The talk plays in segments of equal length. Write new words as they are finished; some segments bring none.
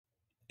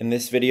In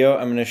this video,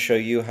 I'm going to show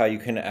you how you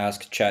can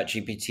ask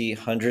ChatGPT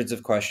hundreds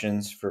of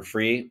questions for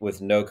free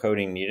with no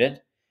coding needed.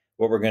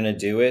 What we're going to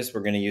do is we're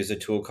going to use a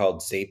tool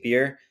called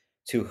Zapier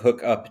to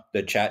hook up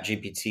the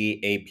ChatGPT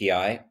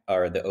API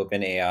or the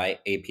OpenAI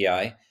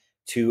API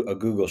to a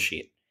Google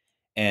Sheet.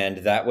 And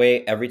that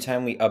way, every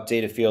time we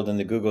update a field in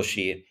the Google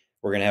Sheet,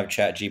 we're going to have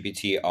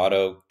ChatGPT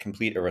auto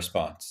complete a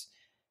response.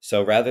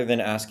 So rather than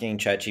asking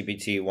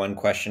ChatGPT one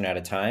question at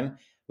a time,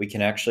 we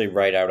can actually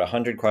write out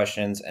 100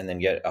 questions and then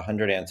get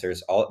 100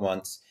 answers all at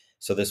once.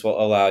 So this will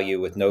allow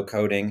you with no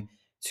coding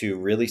to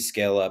really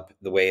scale up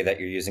the way that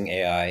you're using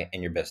AI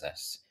in your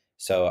business.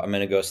 So I'm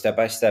going to go step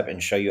by step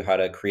and show you how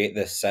to create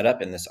this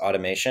setup and this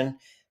automation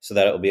so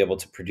that it will be able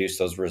to produce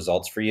those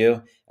results for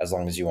you as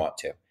long as you want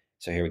to.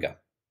 So here we go.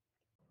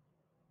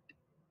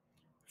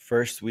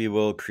 First, we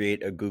will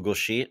create a Google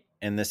Sheet.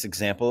 In this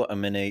example,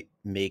 I'm going to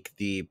make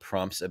the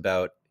prompts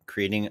about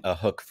creating a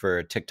hook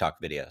for TikTok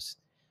videos.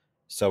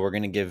 So we're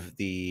going to give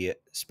the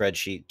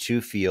spreadsheet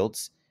two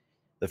fields.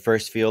 The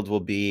first field will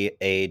be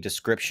a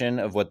description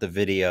of what the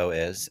video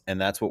is, and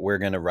that's what we're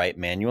going to write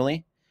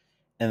manually.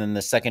 And then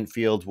the second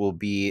field will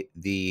be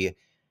the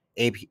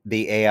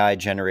AI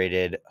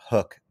generated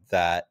hook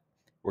that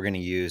we're going to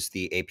use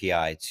the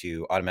API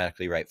to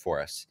automatically write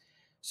for us.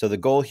 So the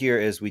goal here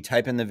is we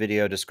type in the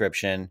video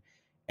description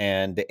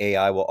and the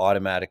AI will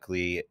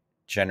automatically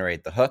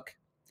generate the hook.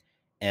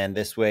 And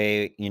this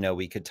way,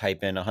 we could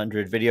type in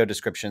 100 video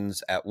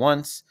descriptions at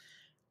once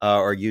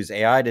or use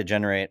AI to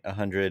generate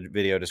 100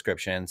 video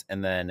descriptions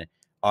and then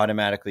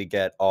automatically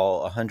get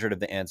all 100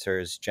 of the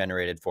answers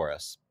generated for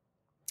us.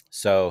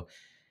 So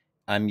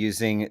I'm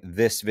using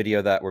this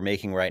video that we're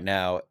making right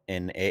now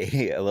in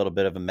a little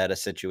bit of a meta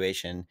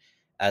situation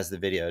as the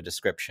video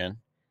description.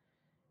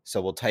 So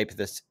we'll type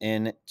this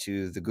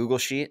into the Google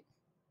Sheet,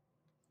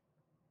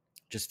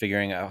 just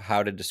figuring out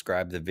how to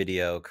describe the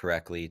video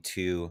correctly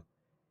to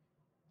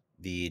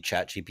the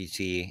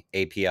ChatGPT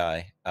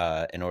API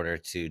in order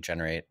to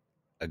generate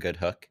a good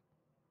hook.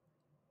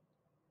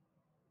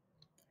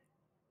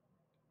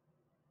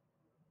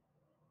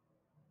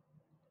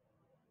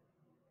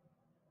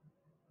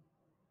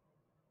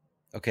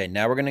 Okay,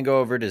 now we're going to go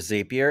over to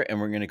Zapier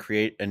and we're going to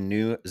create a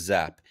new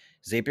Zap.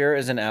 Zapier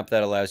is an app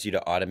that allows you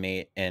to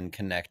automate and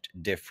connect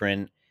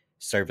different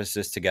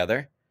services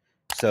together.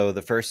 So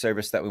the first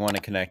service that we want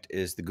to connect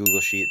is the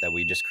Google Sheet that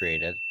we just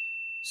created.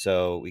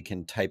 So we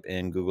can type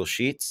in Google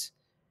Sheets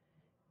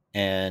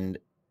and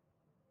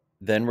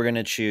then we're going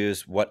to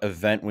choose what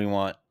event we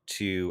want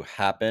to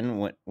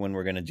happen when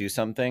we're going to do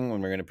something, when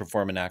we're going to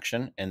perform an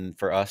action. And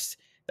for us,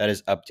 that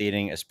is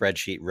updating a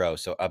spreadsheet row.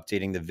 So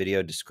updating the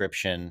video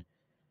description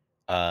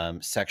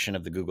section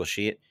of the Google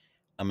Sheet.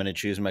 I'm going to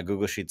choose my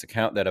Google Sheets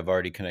account that I've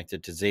already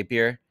connected to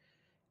Zapier.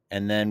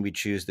 And then we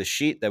choose the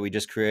sheet that we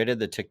just created,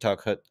 the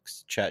TikTok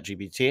hooks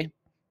ChatGPT.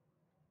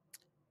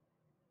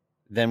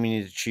 Then we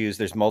need to choose,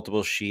 there's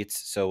multiple sheets.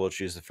 So we'll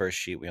choose the first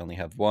sheet. We only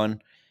have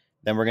one.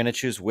 Then we're going to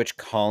choose which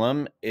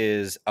column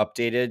is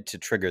updated to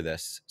trigger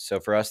this. So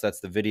for us, that's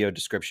the video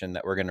description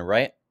that we're going to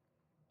write.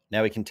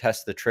 Now we can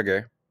test the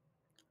trigger.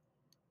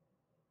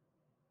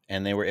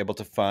 And they were able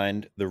to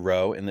find the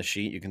row in the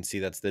sheet. You can see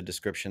that's the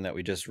description that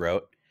we just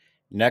wrote.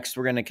 Next,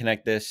 we're going to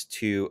connect this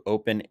to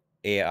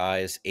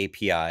OpenAI's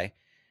API,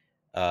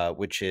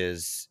 which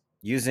is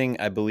using,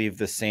 I believe,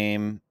 the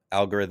same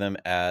algorithm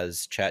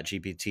as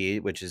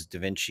ChatGPT, which is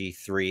DaVinci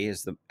 3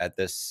 at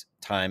this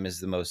time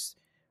is the most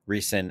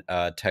recent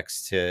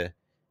text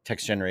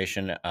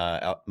generation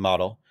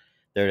model.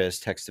 There it is,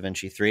 text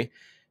DaVinci 3.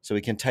 So we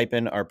can type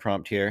in our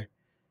prompt here.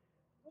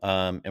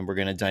 And we're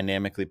going to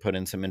dynamically put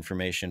in some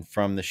information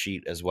from the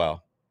sheet as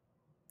well.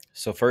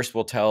 So first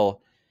we'll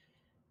tell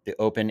the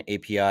Open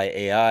API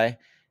AI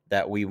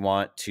that we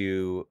want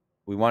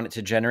it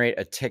to generate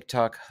a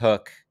TikTok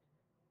hook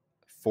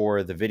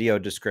for the video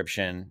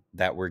description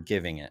that we're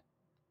giving it.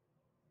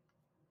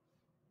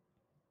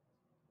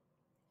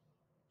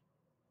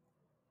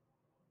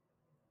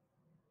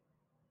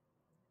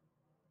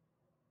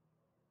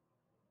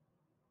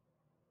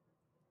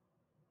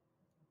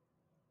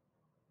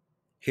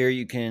 Here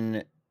you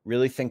can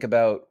really think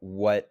about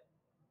what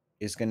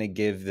is going to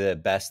give the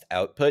best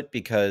output,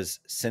 because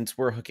since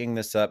we're hooking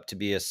this up to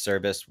be a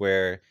service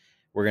where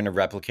we're going to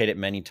replicate it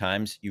many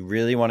times, you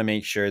really want to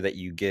make sure that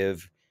you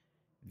give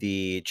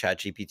the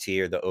ChatGPT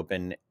or the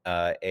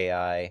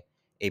OpenAI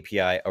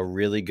API a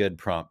really good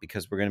prompt,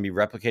 because we're going to be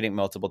replicating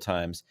multiple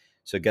times.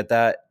 So get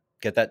that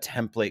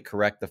template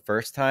correct the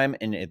first time,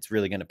 and it's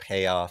really going to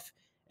pay off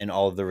in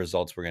all of the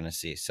results we're going to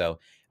see. So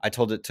I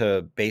told it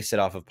to base it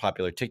off of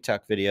popular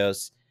TikTok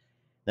videos.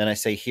 Then I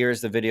say,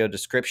 here's the video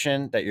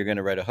description that you're going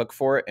to write a hook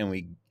for, and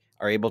we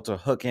are able to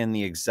hook in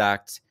the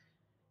exact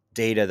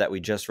data that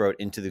we just wrote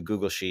into the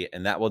Google Sheet,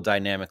 and that will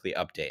dynamically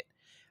update.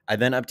 I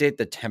then update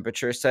the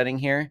temperature setting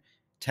here.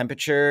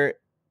 Temperature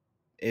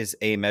is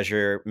a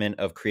measurement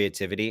of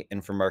creativity,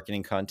 and for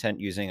marketing content,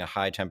 using a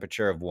high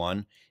temperature of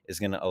 1 is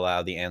going to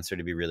allow the answer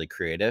to be really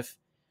creative.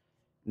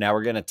 Now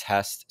we're going to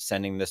test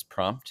sending this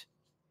prompt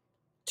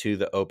to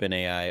the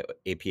OpenAI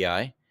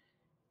API.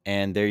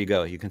 And there you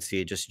go. You can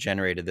see it just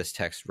generated this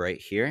text right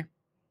here.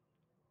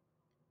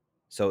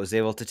 So it was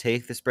able to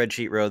take the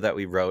spreadsheet row that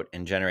we wrote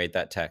and generate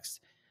that text.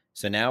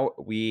 So now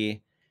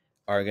we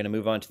are going to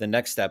move on to the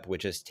next step,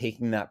 which is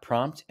taking that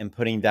prompt and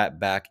putting that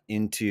back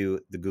into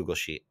the Google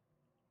Sheet.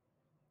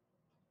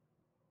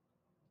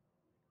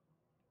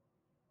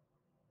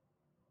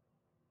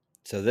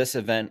 So this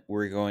event,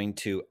 we're going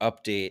to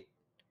update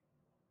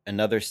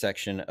another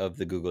section of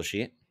the Google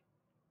Sheet.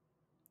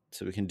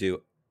 So we can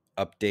do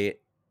update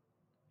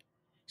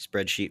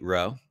spreadsheet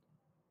row,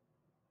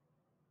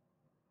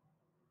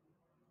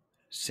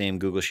 same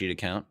Google Sheet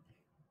account.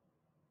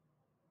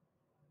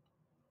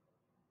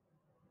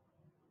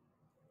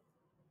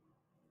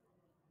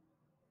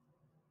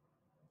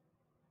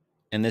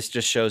 And this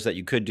just shows that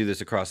you could do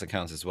this across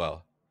accounts as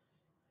well.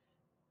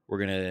 We're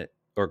going to,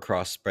 or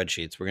across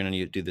spreadsheets. We're going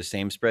to do the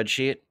same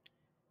spreadsheet,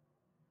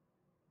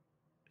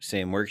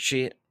 same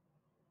worksheet.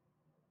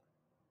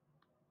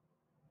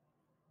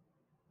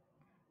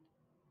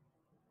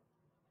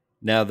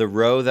 Now the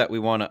row that we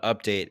want to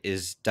update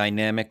is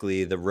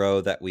dynamically the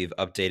row that we've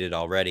updated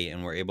already,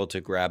 and we're able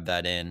to grab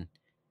that in.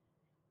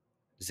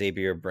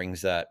 Zapier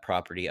brings that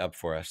property up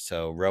for us.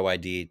 So row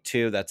ID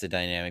 2, that's a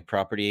dynamic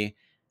property,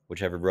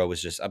 whichever row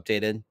was just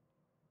updated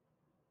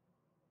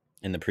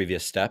in the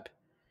previous step.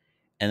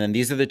 And then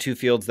these are the two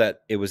fields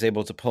that it was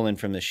able to pull in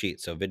from the sheet.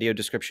 So video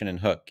description and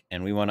hook.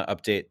 And we want to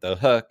update the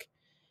hook,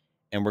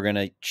 and we're going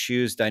to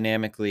choose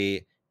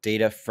dynamically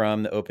data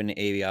from the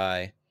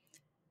OpenAI,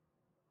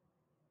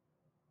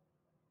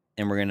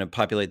 and we're going to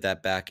populate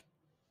that back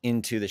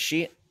into the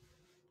sheet.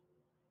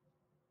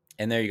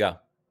 And there you go.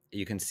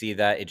 You can see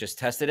that it just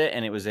tested it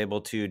and it was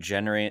able to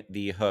generate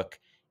the hook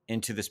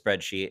into the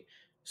spreadsheet.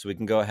 So we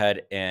can go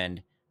ahead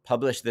and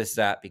publish this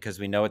Zap because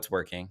we know it's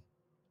working.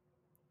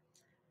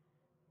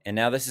 And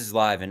now this is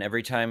live. And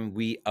every time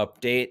we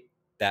update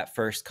that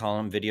first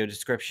column video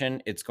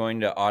description, it's going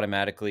to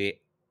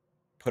automatically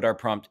put our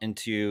prompt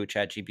into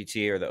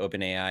ChatGPT or the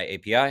OpenAI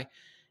API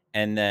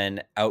and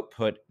then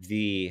output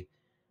the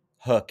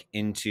hook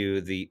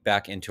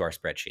back into our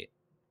spreadsheet.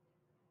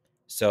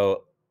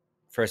 So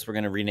first, we're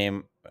going to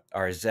rename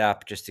our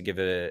Zap just to give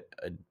it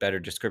a better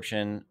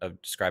description of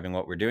describing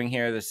what we're doing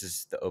here. This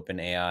is the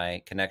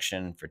OpenAI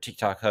connection for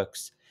TikTok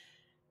hooks.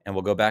 And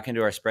we'll go back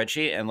into our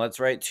spreadsheet and let's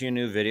write 2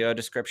 new video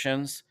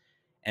descriptions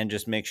and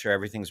just make sure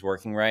everything's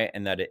working right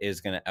and that it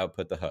is going to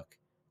output the hook.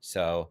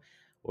 So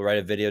we'll write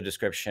a video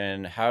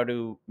description, how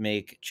to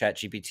make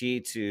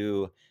ChatGPT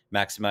to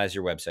maximize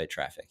your website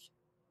traffic.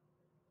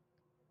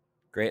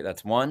 Great,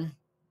 that's 1.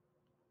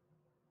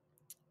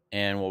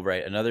 And we'll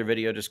write another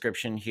video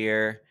description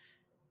here.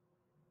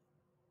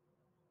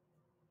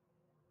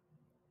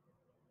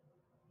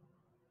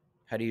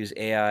 How to use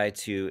AI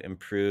to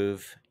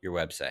improve your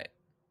website.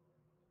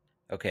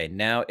 Okay,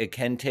 now it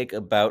can take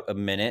about a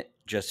minute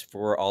just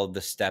for all of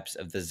the steps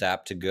of the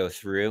Zap to go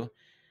through,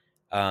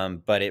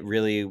 but it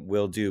really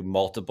will do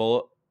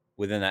multiple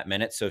within that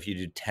minute. So if you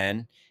do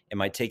 10, it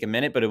might take a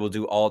minute, but it will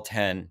do all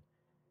 10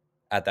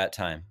 at that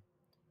time.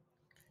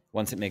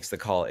 Once it makes the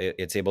call,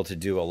 it's able to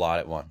do a lot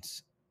at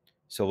once.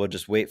 So we'll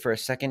just wait for a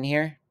second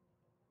here.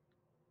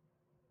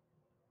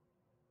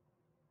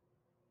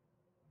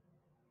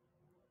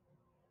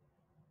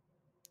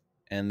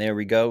 And there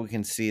we go. We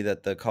can see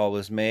that the call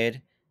was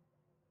made.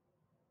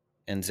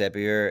 And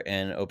Zapier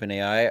and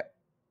OpenAI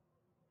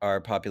are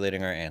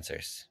populating our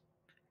answers.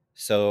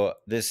 So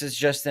this is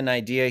just an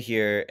idea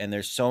here, and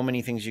there's so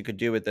many things you could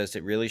do with this.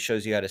 It really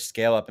shows you how to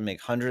scale up and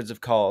make hundreds of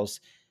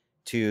calls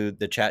to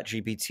the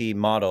ChatGPT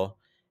model.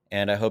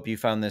 And I hope you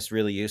found this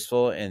really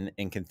useful and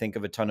can think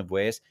of a ton of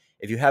ways.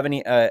 If you have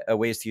any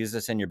ways to use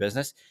this in your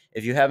business,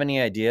 if you have any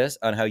ideas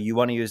on how you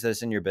want to use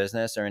this in your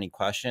business or any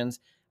questions,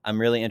 I'm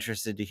really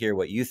interested to hear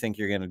what you think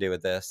you're going to do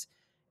with this.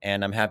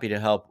 And I'm happy to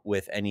help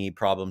with any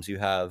problems you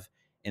have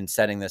in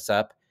setting this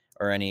up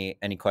or any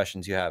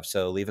questions you have.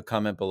 So leave a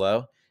comment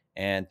below.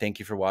 And thank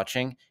you for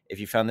watching. If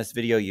you found this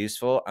video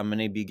useful, I'm going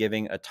to be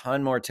giving a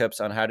ton more tips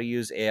on how to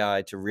use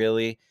AI to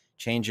really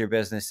change your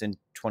business in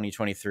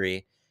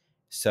 2023.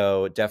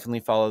 So definitely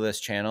follow this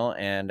channel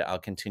and I'll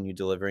continue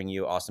delivering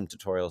you awesome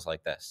tutorials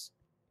like this.